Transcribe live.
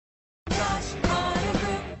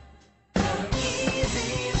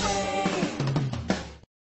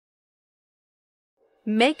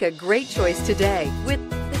Make a great choice today with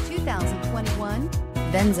the 2021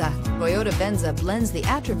 Venza. Toyota Venza blends the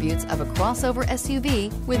attributes of a crossover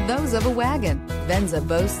SUV with those of a wagon. Venza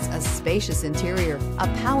boasts a spacious interior, a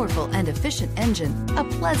powerful and efficient engine, a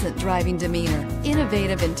pleasant driving demeanor,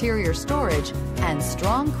 innovative interior storage, and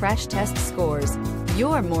strong crash test scores.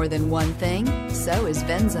 You're more than one thing, so is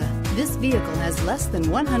Venza. This vehicle has less than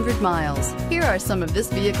 100 miles. Here are some of this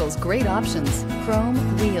vehicle's great options: chrome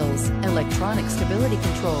wheels, electronic stability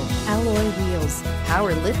control, alloy wheels,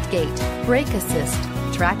 power liftgate, brake assist,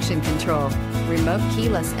 traction control, remote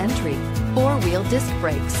keyless entry, four-wheel disc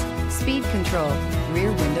brakes, speed control,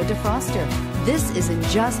 rear window defroster. This isn't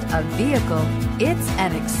just a vehicle, it's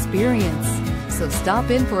an experience. So stop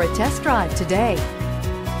in for a test drive today.